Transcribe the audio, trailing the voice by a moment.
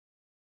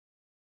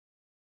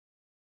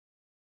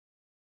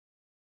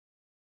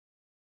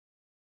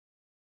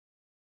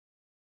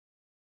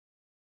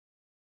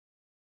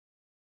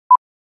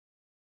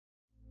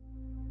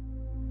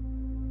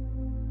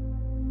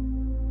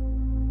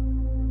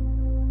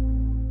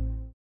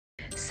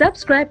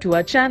Subscribe to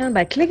our channel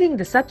by clicking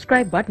the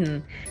subscribe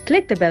button.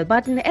 Click the bell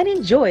button and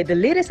enjoy the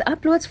latest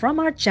uploads from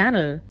our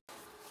channel.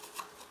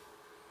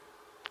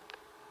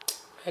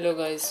 Hello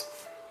guys,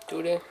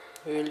 today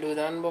we will do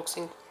the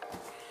unboxing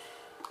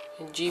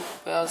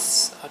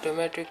Geepas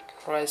automatic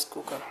rice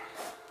cooker.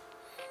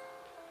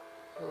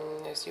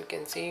 As you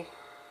can see,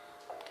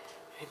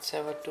 it's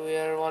have a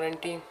 2-year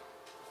warranty.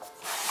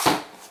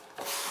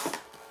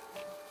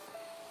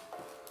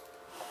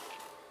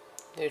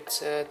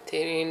 It's a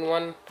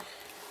 3-in-1.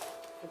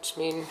 It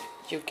means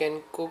you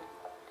can cook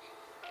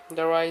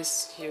the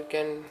rice, you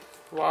can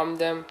warm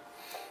them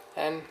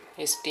and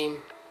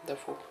steam the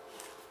food.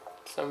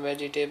 Some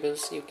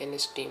vegetables you can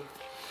steam.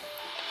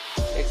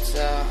 It's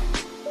a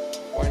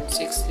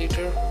 0.6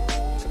 liter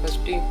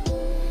capacity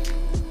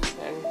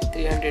and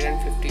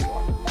 350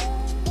 watt.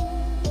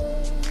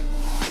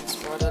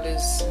 Its model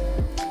is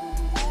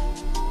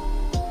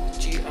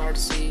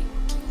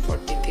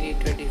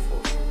GRC4326.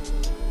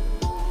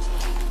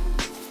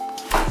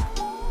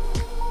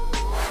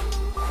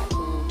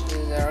 This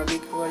is the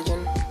Arabic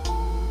version.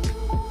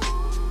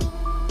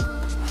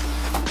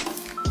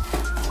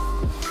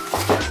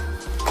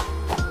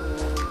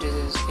 This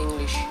is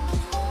English.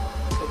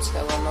 It's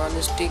a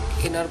non-stick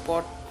inner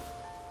pot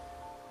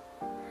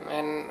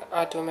and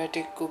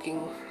automatic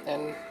cooking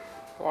and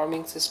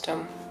warming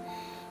system.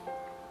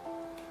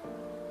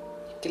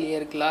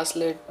 Clear glass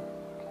lid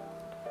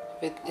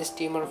with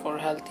steamer for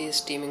healthy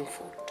steaming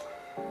food.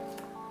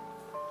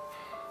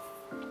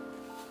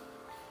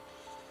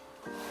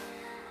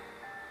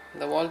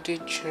 The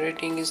voltage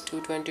rating is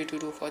 220 to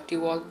 240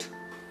 volt,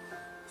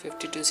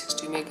 50 to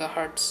 60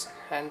 megahertz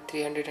and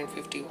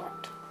 350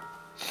 watt.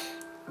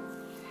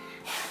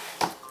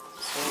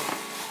 So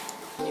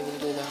we will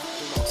do the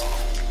unboxing.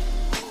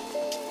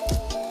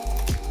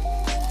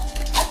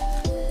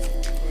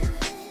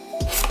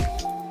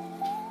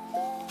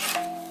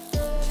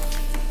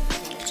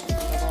 Let's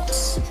open the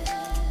box.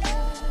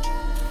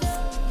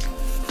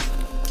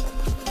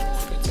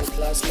 It's a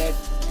glass lid.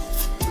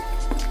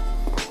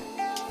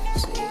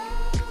 See.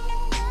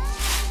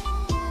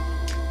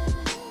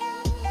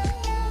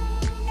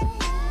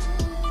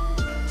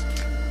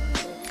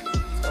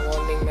 The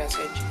warning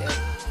message here.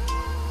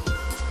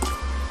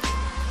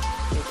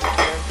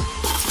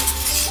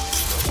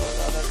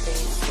 Other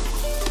things.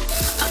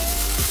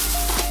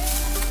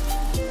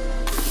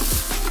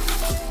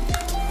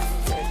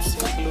 It's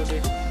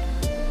included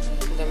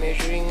the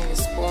measuring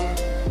spoon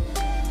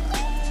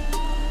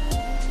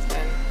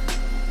and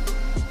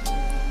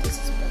this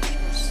is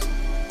pictures.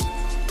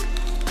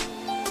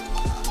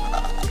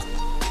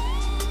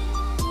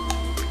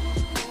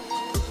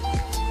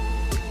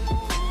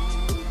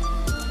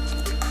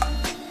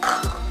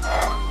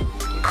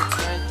 Keep it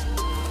tight.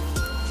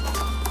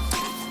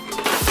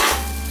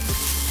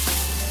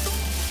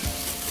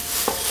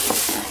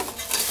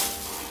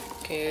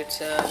 Okay, it's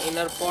an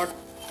inner pot.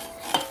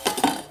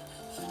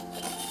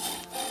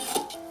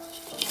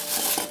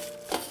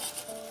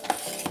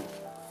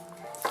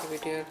 Keep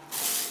it here.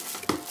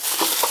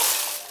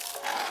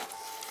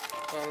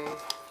 And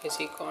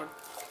AC cord.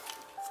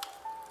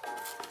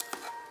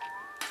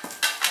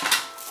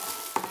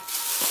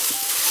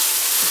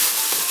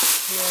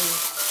 And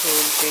we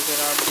will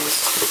figure out this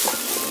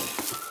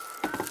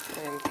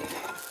and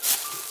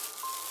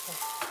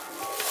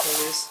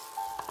this.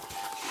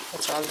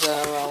 It's also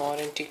have a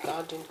warranty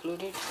card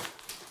included.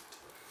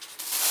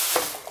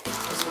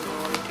 This is a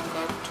warranty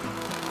card.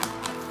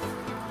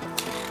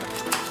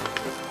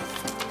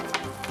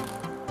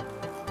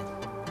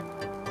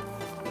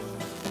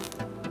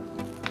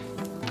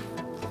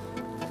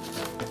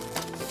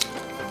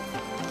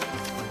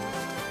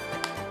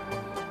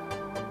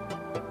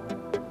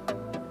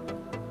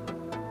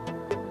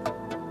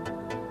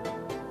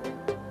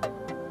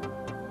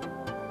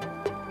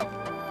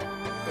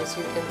 As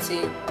you can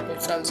see,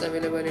 it's also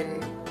available in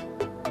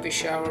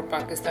Peshawar,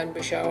 Pakistan,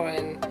 Peshawar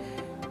and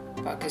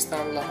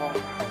Pakistan, Lahore.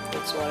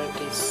 Its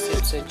warranties.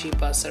 It's a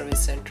Geepas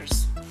service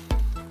centers.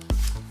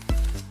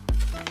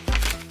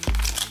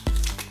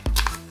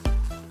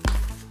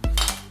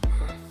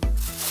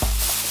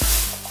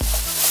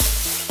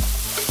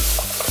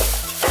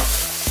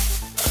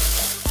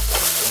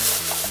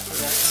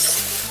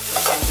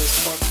 That's in this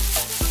pot.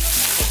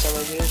 It's a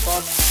original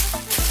pot.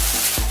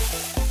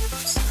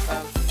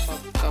 Have a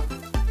cup.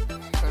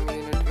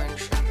 Unit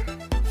mention.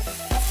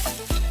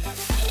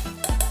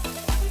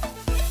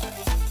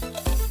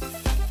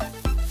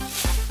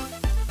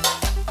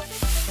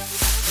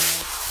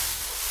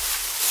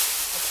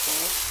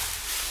 Okay.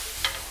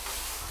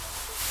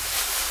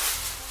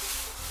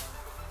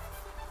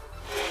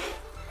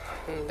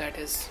 And that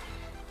is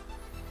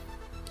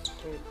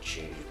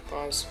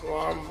Geepas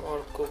warm or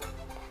cook.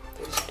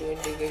 These two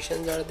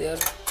indications are there.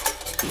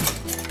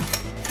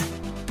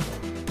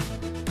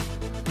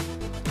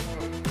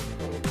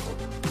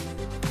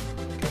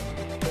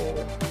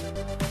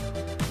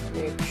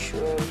 Make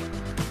sure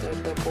that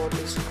the pot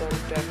is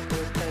contact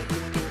with the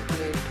heating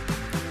plate.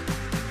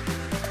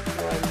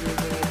 While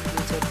using it,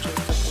 please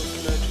adjust the food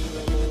by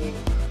moving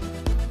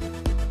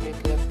it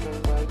left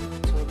and right.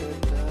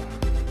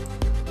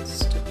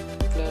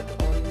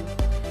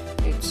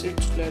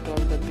 flat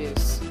on the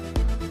base.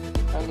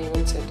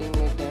 Uneven setting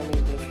may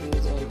damage the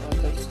fuse on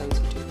other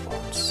sensitive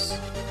parts.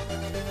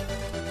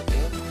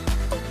 Okay.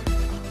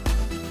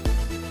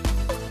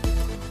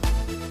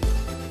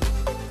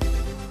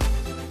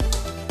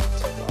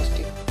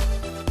 Plastic.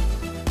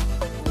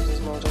 This is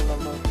model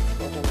number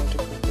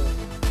automatic cooker.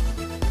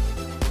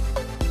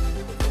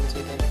 You can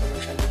see the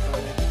information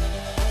on it.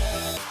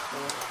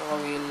 How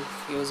we'll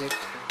use it.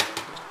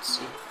 Let's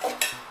see.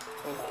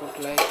 I'll put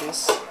like this.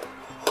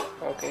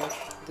 Okay,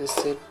 this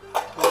is it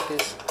like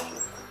this.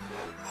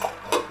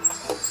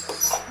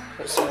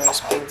 It's a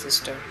spring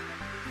system.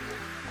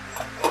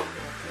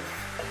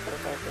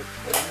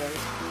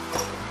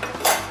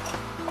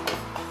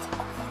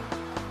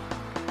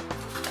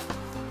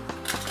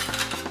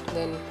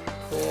 Then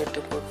we have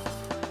to put,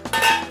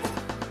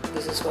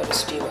 this is for a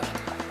steamer.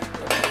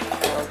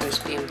 I want to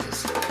steam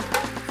this.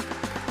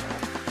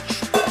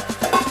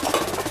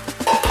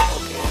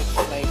 Okay,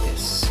 like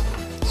this.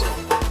 So,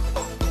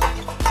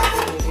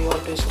 if you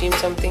want to steam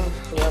something,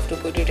 you have to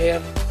put it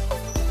here.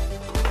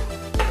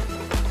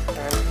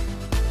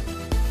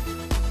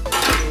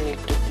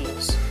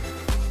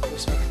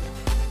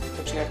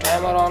 Put your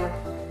timer on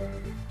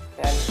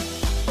and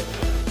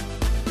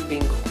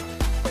bingo.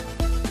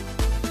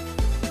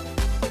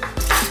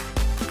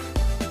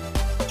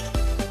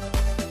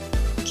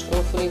 So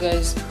hopefully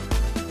guys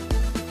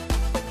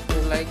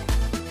you like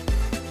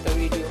the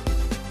video.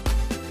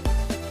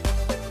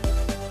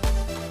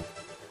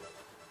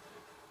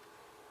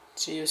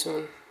 See you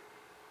soon.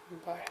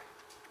 Bye.